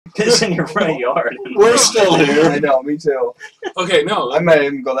Piss in your front yard. We're still here. I know, me too. Okay, no. I might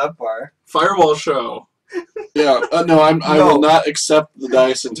even go that far. Fireball show. Yeah, no, I will not accept the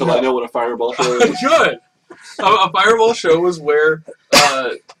dice until I know what a fireball show is. Good. A fireball show is where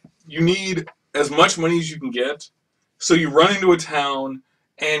you need as much money as you can get, so you run into a town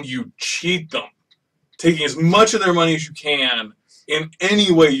and you cheat them, taking as much of their money as you can in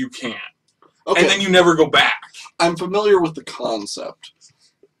any way you can, and then you never go back. I'm familiar with the concept.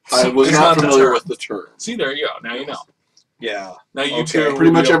 I was not familiar with the term. See, there you go. Now you know. Yeah. Now you two.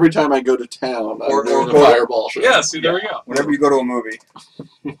 Pretty much every time I go to town, Or I go to go the fireball show. Yeah, see, there we go. Whenever you go to a movie.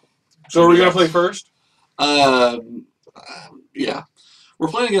 So are we going to play first? Yeah. We're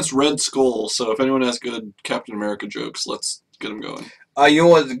playing against Red Skull, so if anyone has good Captain America jokes, let's get them going. You know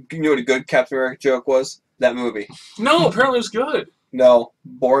what a good Captain America joke was? That movie. No, apparently it was good. No.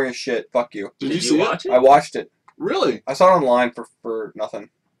 Boring as shit. Fuck you. Did you see watch it? I watched it. Really? I saw it online for nothing.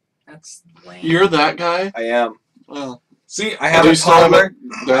 That's lame. You're that guy? I am. Well, see, I have a toddler.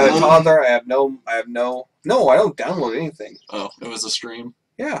 download? I have no. No, I don't download anything. Oh, it was a stream?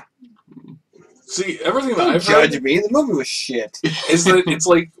 Yeah. See, everything that Don't I've judge heard me. The movie was shit. is that it's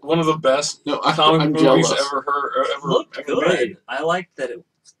like one of the best comic I'm movies jealous. ever heard or ever Looked ever good. made. I liked that it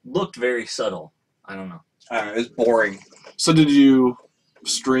looked very subtle. I don't know. It was boring. So did you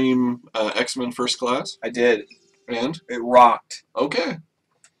stream X-Men First Class? I did. And? It rocked. Okay.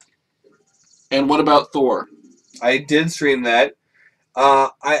 And what about Thor? I did stream that.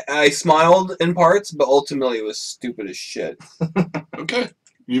 I smiled in parts, but ultimately it was stupid as shit. Okay.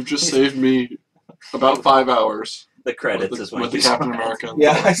 You've just saved me about 5 hours. The credits is when with the you Captain smile. America.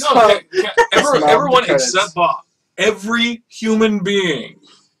 Yeah, I saw. Everyone credits. except Bob. Every human being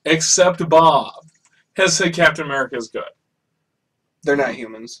except Bob has said Captain America is good. They're not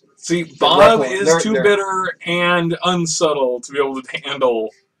humans. See, Bob is they're- too they're- bitter and unsubtle to be able to handle.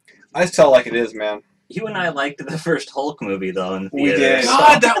 I just tell it like it is, man. You and I liked the first Hulk movie, though, in the We theater. did.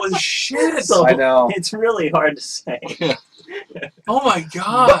 God, that was shit. So I know. it's really hard to say. Oh my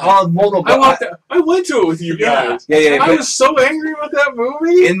God. But, I went to it with you guys. yeah. I But was so angry about that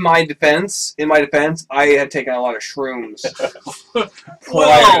movie. in my defense, I had taken a lot of shrooms prior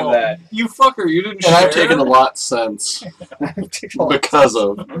Well, to that. you fucker, you didn't And share. I've taken a lot since. Because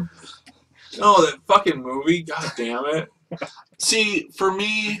of. Oh, that fucking movie. God damn it. See, for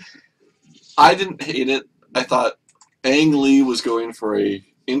me, I didn't hate it. I thought Ang Lee was going for a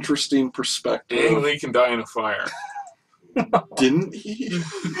interesting perspective. Ang Lee can die in a fire. Didn't he?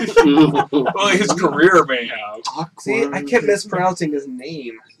 Well, his career may have. See, I kept mispronouncing his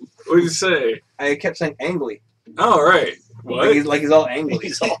name. What did you say? I kept saying Angly. Oh, right. What? Like he's all angry.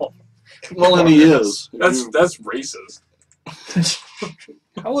 He's all... Well, and he is. That's racist.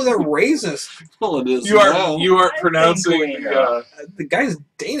 How was that racist? Well, it is. You now. are pronouncing. The guy's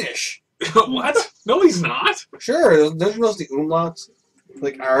Danish. What? No, he's not. Sure, there's mostly umlauts.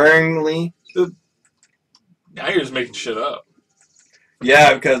 Like Angly. Now you're just making shit up.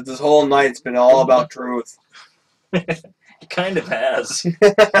 Yeah, because this whole night's been all about truth. It kind of has.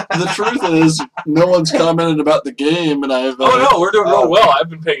 The truth is, no one's commented about the game, and I've. Oh no, we're doing real well. I've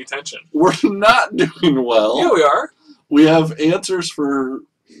been paying attention. We're not doing well. Yeah, we are. We have answers for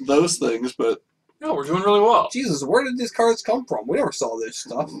those things, but No, we're doing really well. Jesus, where did these cards come from? We never saw this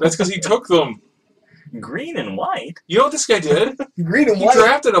stuff. That's because he took them. Green and white? You know what this guy did? Green and He white.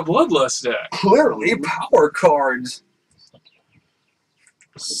 drafted a bloodlust deck. Clearly, power cards.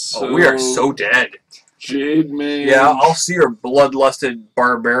 so We are so dead. Jade Man. Yeah, I'll see your bloodlusted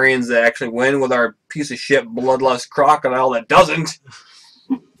barbarians that actually win with our piece of shit bloodlust crocodile that doesn't.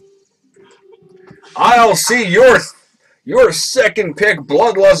 I'll see your second pick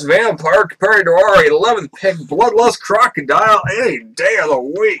bloodlust vampire compared to our 11th pick bloodlust crocodile any day of the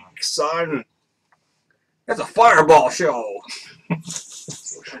week, son. That's a fireball show.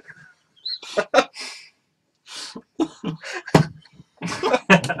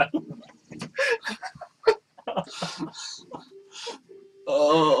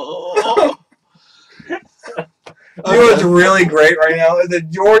 Oh. You know what's really great right now is that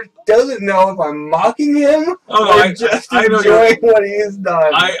George doesn't know if I'm mocking him Oh, or just I know enjoying what he has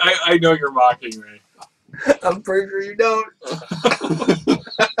done. I know you're mocking me. I'm pretty sure you don't.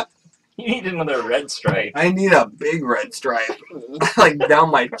 You need another red stripe. I need a big red stripe, like down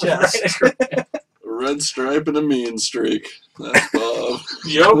my chest. A red stripe and a mean streak. That's Bob.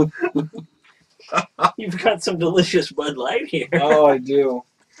 Yep. You've got some delicious Bud Light here. Oh, I do.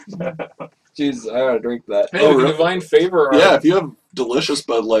 Jesus, I gotta drink that. Hey, Oh, the really? divine favor. Yeah, if you have delicious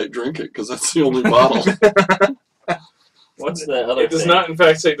Bud Light, drink it, because that's the only bottle. What's the other It does thing? not, in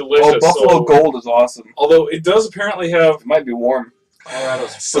fact, say delicious. Oh, Buffalo so- Gold is awesome. Although it does apparently have It might be warm.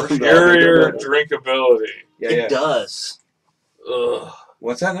 Colorado's first. Superior drinkability. Yeah, It yeah. does. Ugh.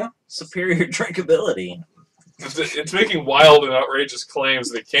 What's that now? Superior drinkability. It's making wild and outrageous claims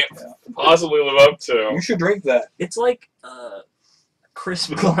that it can't possibly live up to. You should drink that. It's like a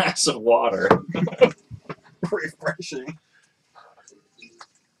crisp glass of water. Refreshing.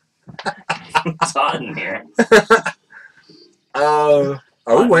 It's hot in here. Are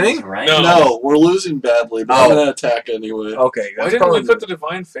we winning? Right? No. No, we're losing badly, but I'm Oh. going to attack anyway. Okay. Why That's didn't probably we put the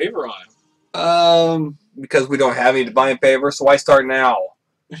divine favor on him? because we don't have any divine favor, so why start now?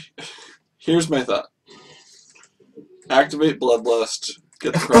 Here's my thought. Activate Bloodlust,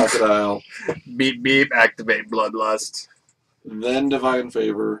 get the crocodile, Beep beep, activate bloodlust. then Divine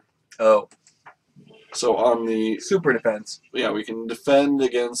Favor. Oh, So on the super defense. we can defend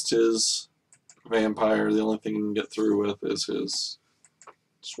against his vampire. The only thing he can get through with is his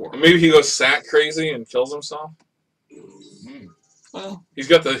swarm. Maybe he goes sack crazy and kills himself. Well, He's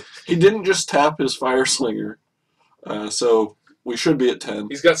got the. he didn't just tap his fire slinger, so we should be at 10.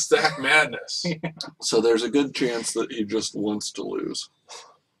 He's got stack madness. So there's a good chance that he just wants to lose.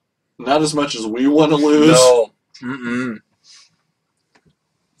 Not as much as we want to lose. No. Mm-mm.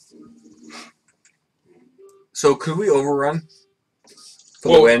 So could we overrun for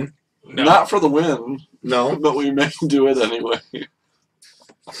the Well- win? No. Not for the win, No. but we may do it anyway.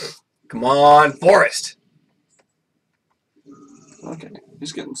 Come on, Forrest. Okay,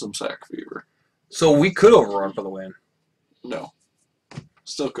 he's getting some sack fever. So we could overrun for the win. No.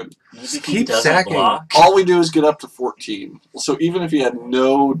 Still couldn't. Maybe he Keep doesn't sacking. block. All we do is get up to 14. So even if he had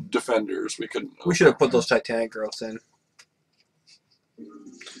no defenders, we couldn't. We should have put those Titanic girls in.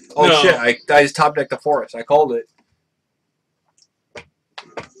 Oh No. shit! I just top decked the Forest. I called it.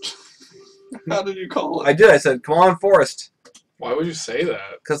 How did you call it? I did. I said, "Come on, Forest," Why would you say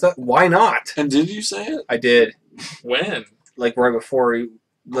that? because that. Why not? And did you say it? I did. When? Like right before he.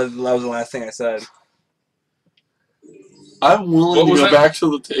 That was the last thing I said. I'm willing What to was go that? back to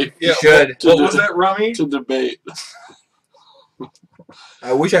the tape You should. To What do- was that, Rummy? to debate.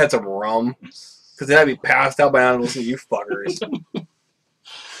 I wish I had some rum, because then I'd be passed out by now and listening to you fuckers.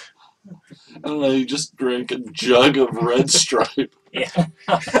 I don't know, you just drank a jug of Red Stripe. Yeah.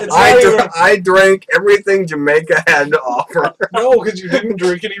 I drank everything Jamaica had to offer. No, because you didn't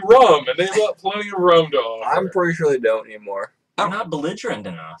drink any rum, and they've got plenty of rum to offer. I'm pretty sure they don't anymore. You're not belligerent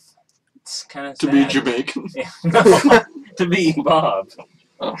enough. It's kind of To be Jamaican. Yeah. To be Bob.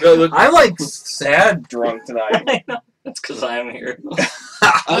 No, look, I'm like sad drunk tonight. I know. That's because I'm here.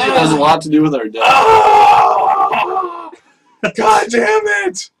 I think it has a lot to do with our dad. oh! God damn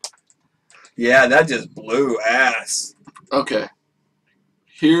it! Yeah, that just blew ass. Okay.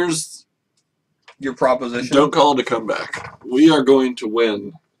 Here's... Your proposition. Don't call it a comeback. We are going to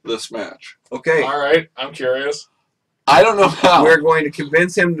win this match. Okay. All right, I'm curious. I don't know how. We're going to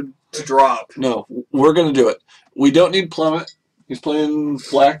convince him to drop. No, we're going to do it. We don't need Plummet. He's playing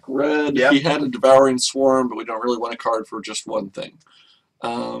black-red. Yep. He had a Devouring Swarm, but we don't really want a card for just one thing.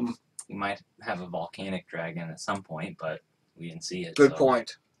 We might have a volcanic dragon at some point, but we didn't see it. Good so.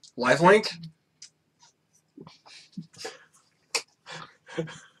 point. Lifelink? Can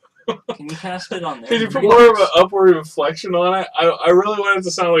you cast it on there? Can you put more of an upward inflection on it? I really want it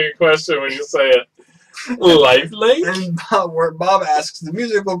to sound like a question when you say it. Lifelink? And Bob asks the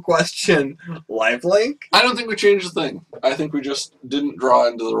musical question, Lifelink? I don't think we changed the thing. I think we just didn't draw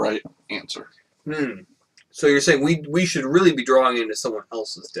into the right answer. So you're saying we should really be drawing into someone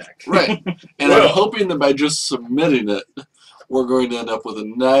else's deck. Right. And Well. I'm hoping that by just submitting it, we're going to end up with a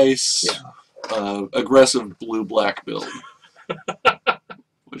nice, aggressive blue-black build.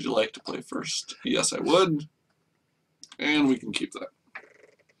 Would you like to play first? Yes, I would. And we can keep that.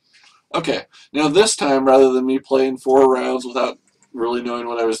 Okay. Now this time, rather than me playing 4 rounds without really knowing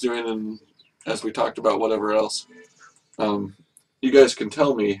what I was doing, and as we talked about whatever else, you guys can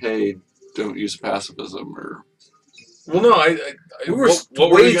tell me, hey, don't use pacifism, or... Well, no, We were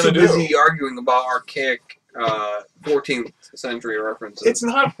what were way you too going to do? busy arguing about archaic 14th century references. It's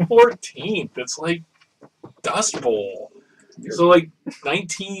not 14th. It's like Dust Bowl. So like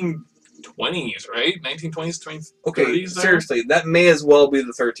 1920s, right? 1920s, 20s, okay, 30s there? seriously, that may as well be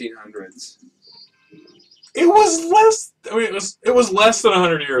the 1300s. It was less. I mean, it was less than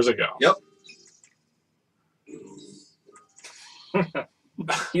 100 years ago. Yep.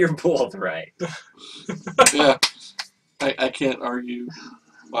 You're both right. Yeah. I can't argue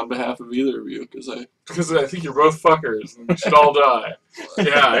on behalf of either of you, Because I think you're both fuckers and you should all die.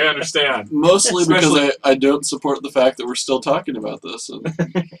 Yeah, I understand. mostly because Especially- I don't support the fact that we're still talking about this. And,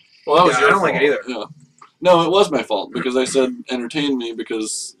 Well, that was Yeah, your I don't like fault. it either. yeah. No, it was my fault because I said entertain me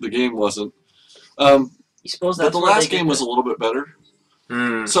because the game wasn't. You suppose But that's the where last they game get was a little bit better.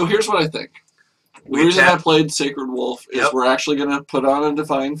 So here's what I think. The We reason I tap- played Sacred Wolf is Yep. we're actually going to put on a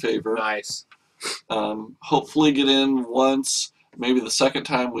Divine Favor. Nice. Hopefully get in once. Maybe the second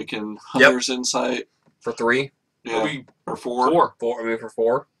time we can Hunter's Insight. For 3? Yeah. Maybe Or 4. 4. 4? I mean, for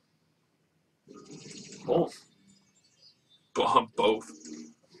 4? Both. Both.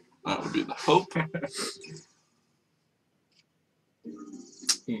 That would be the hope.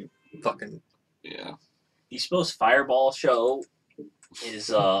 Fucking. Yeah. You suppose Fireball Show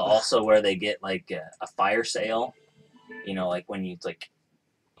is also where they get like a fire sale? You know, like when you like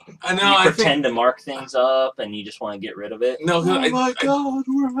I know. you I pretend think to mark things up and you just want to get rid of it. no. Oh I, my I, God,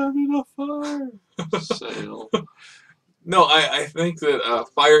 we're having a fire sale. no, I think that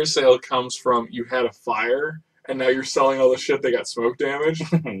fire sale comes from you had a fire and now you're selling all the shit that got smoke damage.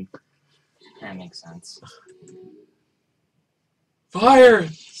 That makes sense. Fire I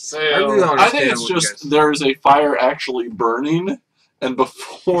sale. really don't I think understand it's what you just guys- there's a fire actually burning, and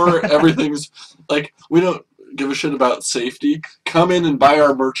before everything's like, we don't give a shit about safety. Come in and buy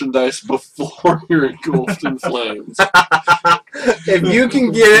our merchandise before you're engulfed in flames. If you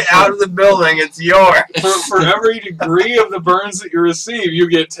can get it out of the building, it's yours. For every degree of the burns that you receive, you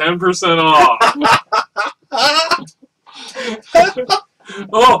get 10% off.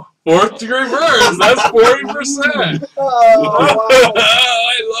 Oh, 4th degree burns. That's 40%. Oh,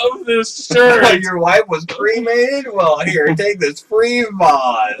 I love this shirt. Your wife was cremated? Well, here, take this free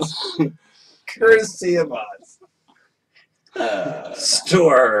vase. Courtesy of us.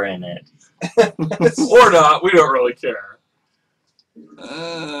 Store her in it. Or not. We don't really care.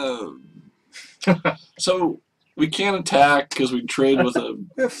 So we can't attack because we trade with a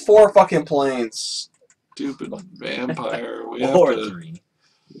We have 4 fucking planes. stupid vampire. We have Or to. 3.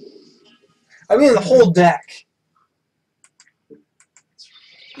 I mean, the whole deck.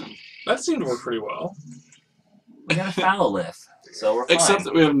 That seemed to work pretty well. We got a foul lift, so we're fine. Except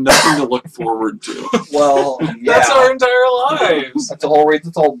that we have nothing to look forward to. Well, yeah. That's our entire lives. That's the whole reason.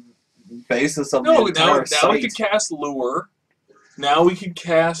 That's the whole basis of No, the now entire we site. could cast Lure. Now we could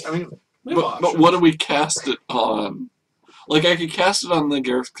cast. I mean, we have But options. what do we cast it on? Like, I could cast it on the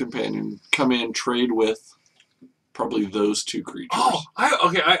Gareth Companion, come in, trade with probably those 2 creatures. Oh,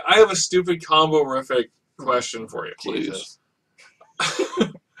 I have a stupid combo-rific question for you. Please.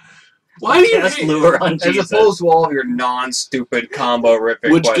 Why do you Cast hate lure on As Jesus. opposed to all of your non-stupid combo rific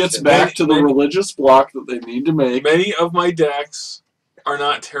Which questions. gets back to the religious block that they need to make. many of my decks are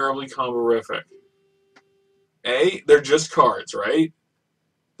not terribly combo-rific? A, they're just cards, right?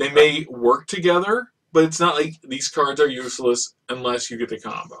 They may work together, but it's not like these cards are useless unless you get the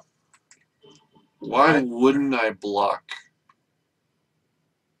combo. Why wouldn't I block?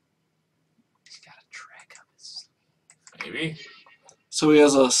 He's got a trick up his Maybe. So he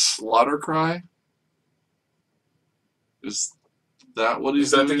has a Slaughter Cry? Is that what he's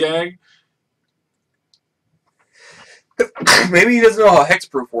Is that the doing? gag? Maybe he doesn't know how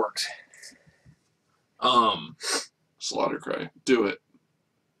hexproof works. Slaughter Cry. Do it.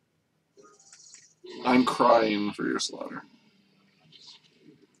 I'm crying for your slaughter.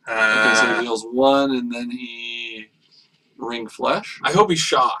 Okay, so he deals 1 and then he ring flesh. I hope he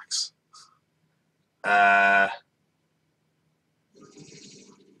shocks.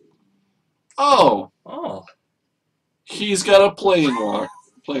 Oh, Oh. he's got a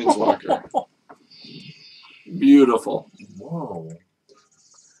planeswalker. Beautiful. Whoa.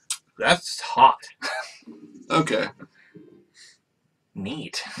 That's hot. Okay.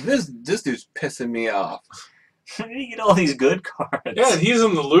 Neat. This dude's pissing me off. Where did you get all these good cards? Yeah, he's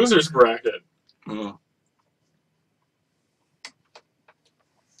in the losers bracket. Oh.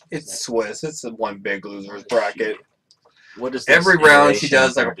 It's Swiss. It's the one big loser's bracket. What is this Every round she iteration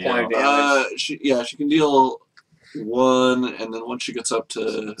does like a do? point of damage. She can deal 1, and then once she gets up to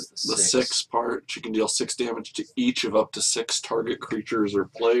the It's the 6 part, she can deal 6 damage to each of up to 6 target creatures or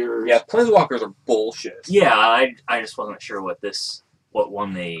players. Yeah, planeswalkers are bullshit. Yeah, I just wasn't sure what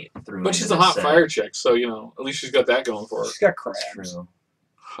one they threw. But into she's a this hot set. fire chick, so, you know, at least she's got that going for her. She's got That's crabs. true.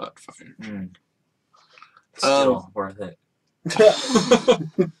 Hot fire. Still worth it.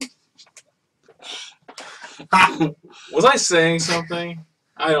 Was I saying something?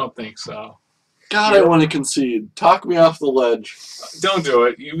 I don't think so. God, I want to concede. Talk me off the ledge. Don't do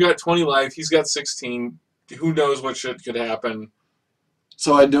it. You've got 20 life. He's got 16. Who knows what shit could happen?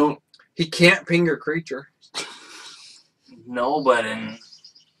 So I don't. He can't ping your creature. No, but in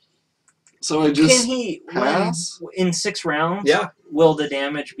So I just can he pass? in 6 rounds? Yeah. Will the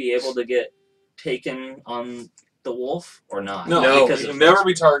damage be able to get taken on the wolf or not? No, because it'll never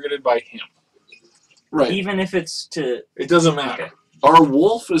be targeted by him. Right. even if it's to It doesn't matter. okay. Our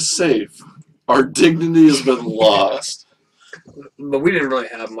wolf is safe. Our dignity has been lost. But we didn't really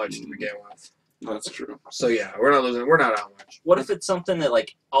have much to begin with. That's true. So yeah, we're not losing. We're not out much. What if it's something that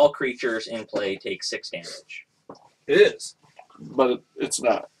like all creatures in play take 6 damage? It is. But it's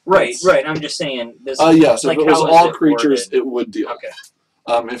not. Right, It's- right. I'm just saying. This, Yes, like, if it was how is all it creatures, worded? it would deal. Okay.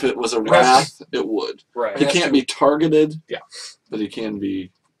 If it was a has to- wrath, it would. Right. He has can't to- be targeted. Yeah. But he can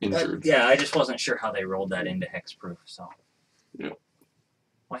be injured. Yeah, I just wasn't sure how they rolled that into hexproof. So. Yeah.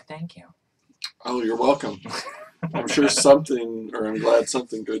 Why? Thank you. Oh, you're welcome. I'm sure something, or I'm glad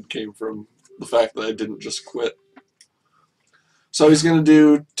something good came from the fact that I didn't just quit. So he's going to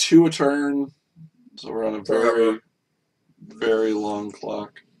do 2 a turn. So we're on a very, very long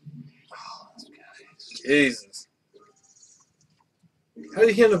clock. Jesus. How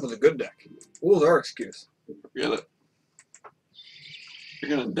did he end up with a good deck? What was our excuse? Forget it.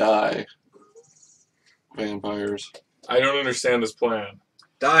 You're going to die, vampires. I don't understand this plan.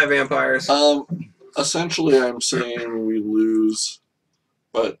 Die, vampires. Essentially, I'm saying we lose,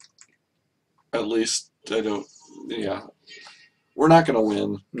 but at least I don't. Yeah, we're not going to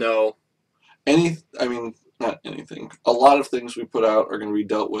win. No. Not anything. A lot of things we put out are going to be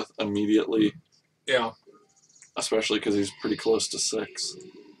dealt with immediately, Yeah. especially because he's pretty close to 6.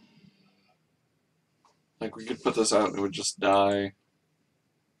 Like we could put this out and it would just die.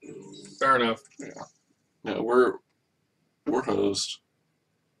 Fair enough. No, we're hosed.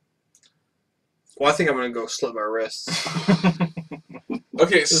 Well, I think I'm gonna go slit my wrists.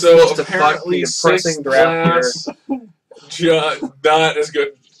 Okay, This so is a apparently fucking depressing 6th draft class, John, not as good.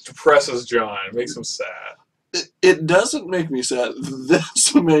 Depresses John. It makes him sad. It doesn't make me sad.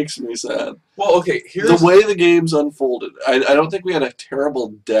 This makes me sad. Well, okay, here's The way the game's unfolded. I don't think we had a terrible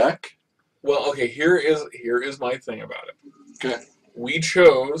deck. well, okay, here is my thing about it. Okay. We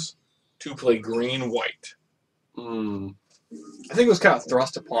chose to play green white. I think it was kind of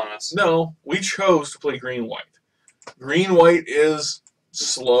thrust upon us. No, we chose to play green white. Green white is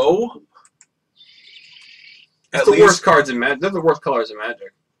slow. It's the worst cards in Magic. They're the worst colors in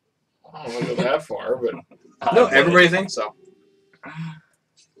Magic. I don't know that far, but No, everybody thinks so.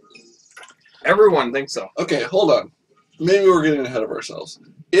 Everyone thinks so. Okay, hold on. Maybe we're getting ahead of ourselves.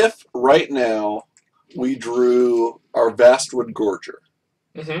 If right now we drew our Vastwood Gorger,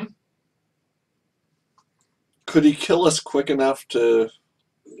 could he kill us quick enough to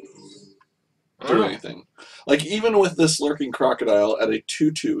do anything? Like, even with this Lurking Crocodile at a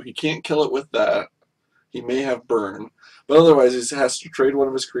 2/2, he can't kill it with that. He may have burn. But otherwise, he has to trade one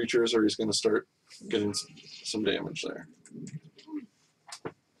of his creatures or he's going to start getting some damage there.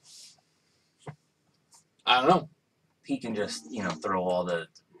 I don't know. He can just, throw all the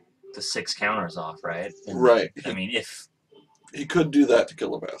 6 counters off, right? And, Right. I mean, if He could do that to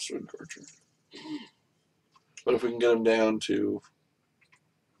kill a Vastwood Gorger. But if we can get him down to...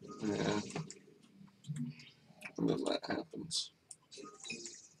 Yeah. And then that happens.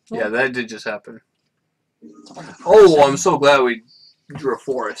 Yeah, that did just happen. Oh, I'm so glad we drew a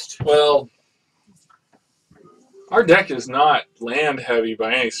forest. Well, our deck is not land heavy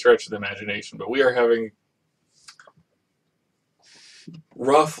by any stretch of the imagination, but we are having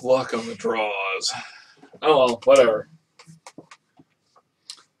rough luck on the draws. Oh well, whatever.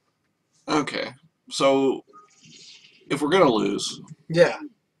 Okay. So, if we're going to lose, Yeah.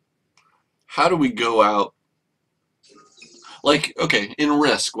 how do we go out? Like, okay, in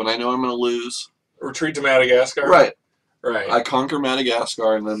Risk, when I know I'm going to lose... Retreat to Madagascar. Right. Right. I conquer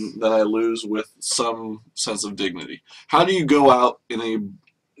Madagascar, and then I lose with some sense of dignity. How do you go out in a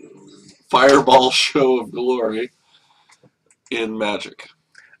fireball show of glory in Magic?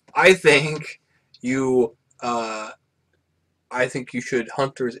 I think you should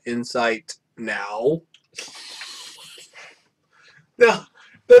Hunter's Insight now. No,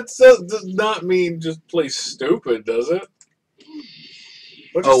 that does not mean just play stupid, does it?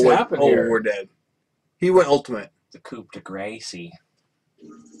 What just happened here? We're dead. He went ultimate. the coup de Gracie.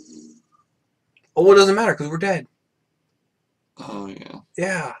 Oh, it doesn't matter because we're dead. Oh, yeah.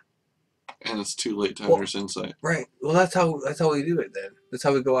 Yeah. And it's too late to Hunter's Insight. Right. Well, that's how we do it then. That's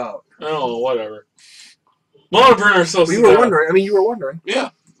how we go out. Oh, whatever. Want to burn ourselves You to were death. wondering. I mean, you were wondering. Yeah.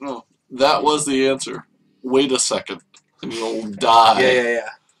 No. That was the answer. Wait a second. And you'll die. Yeah.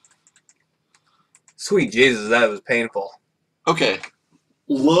 Sweet Jesus, that was painful. Okay.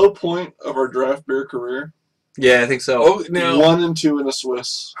 Low point of our draft beer career. Yeah, I think so. Oh, now, 1 and 2 in a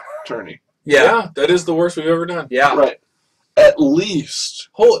Swiss tourney. Yeah. that is the worst we've ever done. Yeah. Right. At least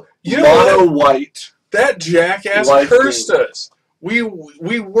You know what? mono white. That jackass Life cursed game. us. We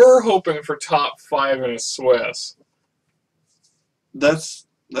were hoping for top 5 in a Swiss. That's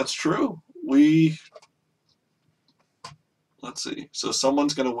true. Let's see. So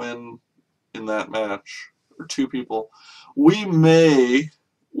someone's going to win in that match, or 2 people.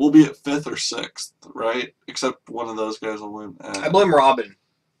 we'll be at 5th or 6th, right? Except one of those guys will win. I blame Robin.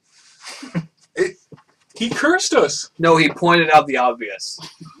 He cursed us. No, he pointed out the obvious.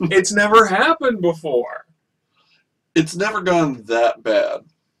 It's never happened before. It's never gone that bad.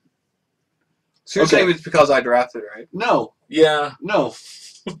 So you're saying it's because I drafted, right? No. Yeah. No.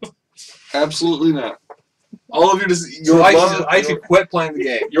 Absolutely not. All of your So I should quit playing the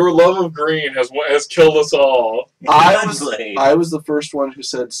game. Your love of green has killed us all. I was the first one who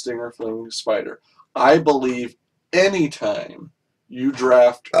said Stinger Fling Spider. I believe anytime you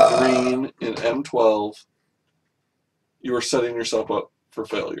draft green in M12, you are setting yourself up for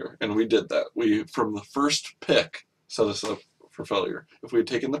failure. And we did that. We, from the first pick, set us up for failure. If we had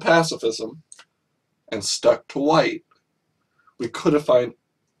taken the pacifism and stuck to white, we could have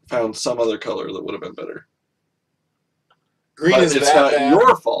found some other color that would have been better. Green but is it's that not bad.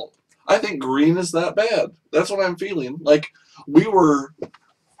 your fault. I think green is that bad. That's what I'm feeling. Like, we were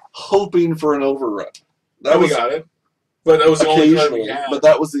hoping for an overrun. We got it. But that was the only time we had. But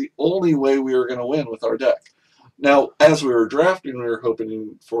that was the only way we were going to win with our deck. Now, as we were drafting, we were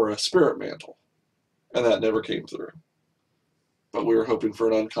hoping for a Spirit Mantle. And that never came through. But we were hoping for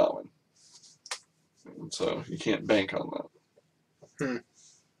an uncommon. And so you can't bank on that.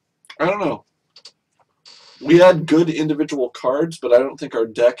 I don't know. We had good individual cards, but I don't think our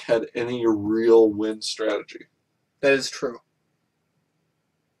deck had any real win strategy. That is true.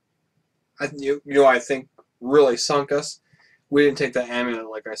 I think really sunk us. We didn't take that amulet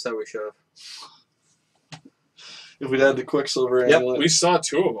like I said we should have. If we'd had the Quicksilver Yep. amulet. We saw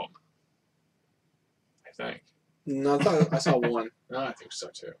 2 of them. I think. No, I saw one. No, I think we saw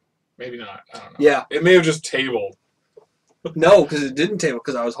 2. Maybe not. I don't know. Yeah. It may have just tabled. No, because it didn't table,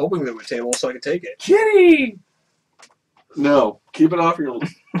 because I was hoping it would table so I could take it. Kitty! No, keep it off your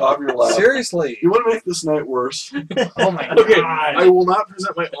lap. Seriously. You want to make this night worse? Oh my Okay, god. I will not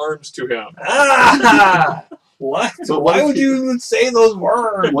present my arms to him. Ah! What? So Why would you even say those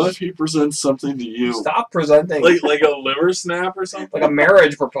words? What if he presents something to you? Stop presenting Like a liver snap or something? like a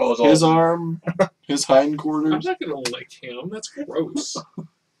marriage proposal. His arm, his I'm hindquarters. not going to lick him. That's gross.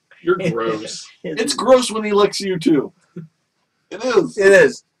 You're gross. It's gross when he licks you too. It is. It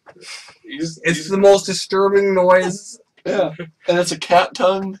is. He's It's the most disturbing noise. Yeah. And it's a cat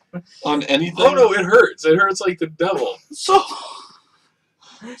tongue on anything. Oh no, it hurts. It hurts like the devil. So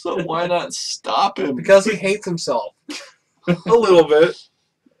why not stop him? Because he hates himself. A little bit.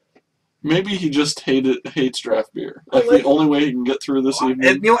 Maybe he just hates draft beer. Like the only way he can get through this evening.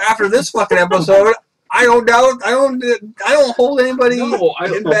 And after this fucking episode, I don't hold anybody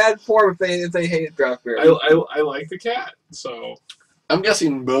in bad form if they hate draft beer. I like the cat, so I'm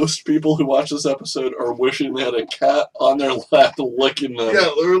guessing most people who watch this episode are wishing they had a cat on their lap licking them. yeah,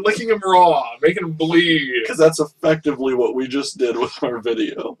 we're licking him raw, making him bleed. Because that's effectively what we just did with our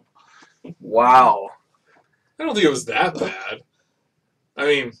video. Wow. I don't think it was that bad. I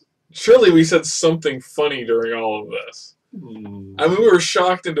mean, surely we said something funny during all of this. I mean, we were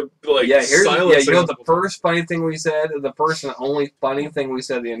shocked into silence. The first funny thing we said, the first and only funny thing we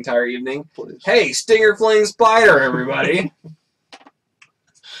said the entire evening. Please. Hey, Stinger Fling Spider, everybody!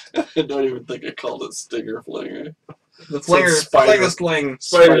 I don't even think I called it Stinger Fling. The Flinger, Spider Fling,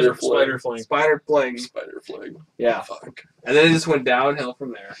 Spider Fling. fling. Spider Fling. Spider Fling. Yeah, Fuck. and then it just went downhill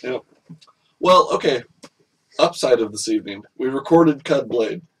from there. Yep. Well, okay. Upside of this evening, we recorded Cud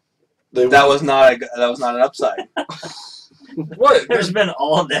Blade. That was not an upside. What? There's been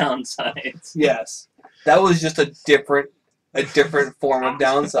all downsides. Yes, that was just a different form of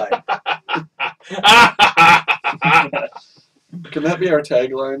downside. Can that be our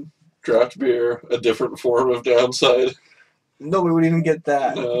tagline? Draft beer, a different form of downside? Nobody would even get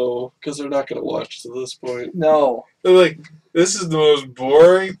that. No, because they're not going to watch to this point. No. They're like, this is the most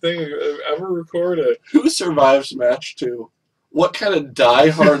boring thing I've ever recorded. Who survives match 2? What kind of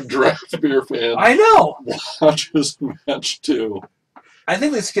die-hard draft beer fan I know. watches match 2? I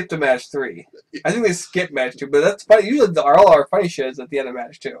think they skipped to match 3. I think they skipped match 2, but that's funny. Usually all our funny shit is at the end of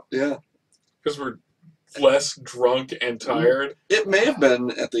match 2. Yeah. Because we're less drunk and tired. It may have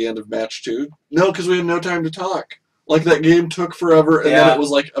been at the end of match 2. No, because we had no time to talk. Like, that game took forever, and then it was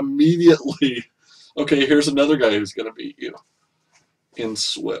like immediately, okay, here's another guy who's going to beat you in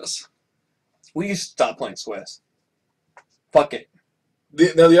Swiss. We used to stop playing Swiss. Fuck it.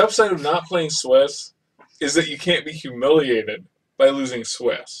 Now, the upside of not playing Swiss is that you can't be humiliated by losing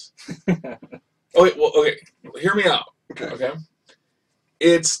Swiss. Okay, hear me out. Okay?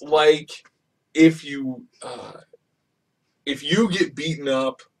 It's like if you get beaten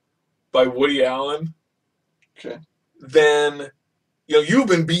up by Woody Allen, Okay. then you've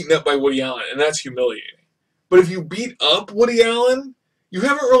been beaten up by Woody Allen, and that's humiliating. But if you beat up Woody Allen, you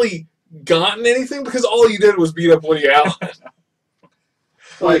haven't really gotten anything because all you did was beat up Woody Allen.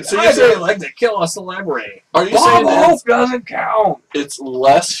 Wait, so I you're saying, really like to kill a celebrity. are you Bob saying that Hope doesn't count. it's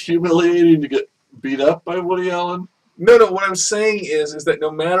less humiliating to get beat up by Woody Allen? No, what I'm saying is that no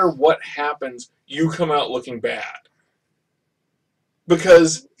matter what happens, you come out looking bad.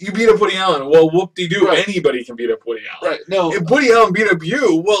 Because you beat up Woody Allen, well, whoop-de-doo, Right. Anybody can beat up Woody Allen. Right. No, If Woody Allen beat up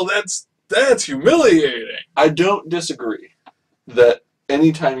you, well, that's humiliating. I don't disagree that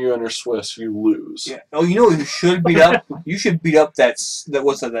anytime you enter Swiss, you lose. Yeah. Oh, you know who you should beat up? You should beat up that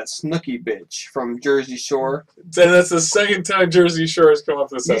Snooki bitch from Jersey Shore. And that's the second time Jersey Shore has come up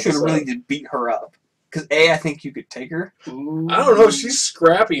this You episode. should really just beat her up. Because I think you could take her. Ooh. I don't know, she's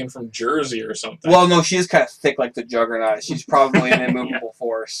scrappy and from Jersey or something. Well, no, she is kind of thick like the Juggernaut. She's probably an immovable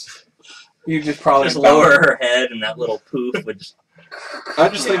force. You just probably Just lower her head and that little poof would just... I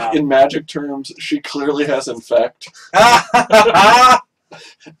just Yeah. think in magic terms, she clearly has infect.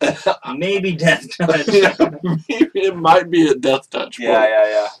 Maybe death touch. Yeah, maybe it might be a death touch.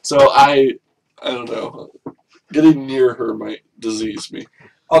 yeah. So I don't know. Getting near her might disease me.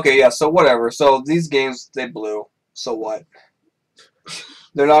 Okay, yeah, so whatever. So these games, they blew. So what?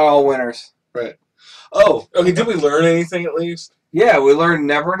 They're not all winners. Oh, Okay, did we learn anything at least? Yeah, we learned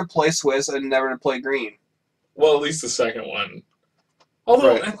never to play Swiss and never to play green. Well, at least the second one.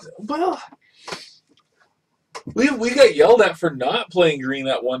 Although, Right. well, we got yelled at for not playing green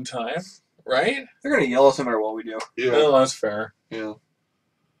that one time, right? They're going to yell at us no matter what we do. yeah, No, that's fair. yeah.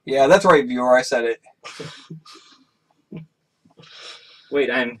 Yeah, that's right, viewer. I said it. Wait,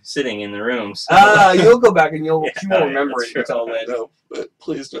 I'm sitting in the room. So. You'll go back and you won't Yeah, remember that's it true. until then. No, but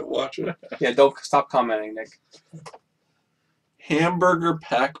please don't watch it. Yeah, don't stop commenting, Nick. Hamburger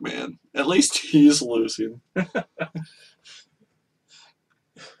Pac-Man. At least he's losing.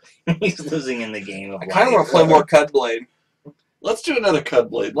 He's losing in the game of I kind of life. want to play more Cudblade. Let's do another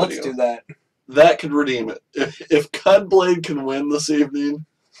Cudblade Let's video. do that. That could redeem it. If Cudblade can win this evening,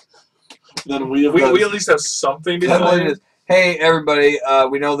 then we have We done- at least have something to Cudblade play. is, hey, everybody,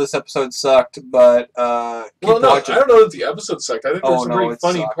 we know this episode sucked, but keep Well, no, watching. I don't know that the episode sucked. I think there's Oh, some no, pretty it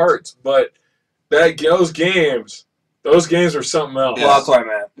funny sucked. parts, but those games are something else. Well, that's what I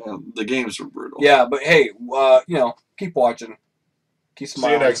meant. the games were brutal. Yeah, but hey, keep watching. Keep See you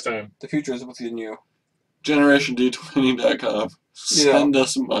smiling. next time. The future is within you. GenerationD20.com. Send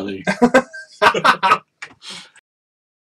us money.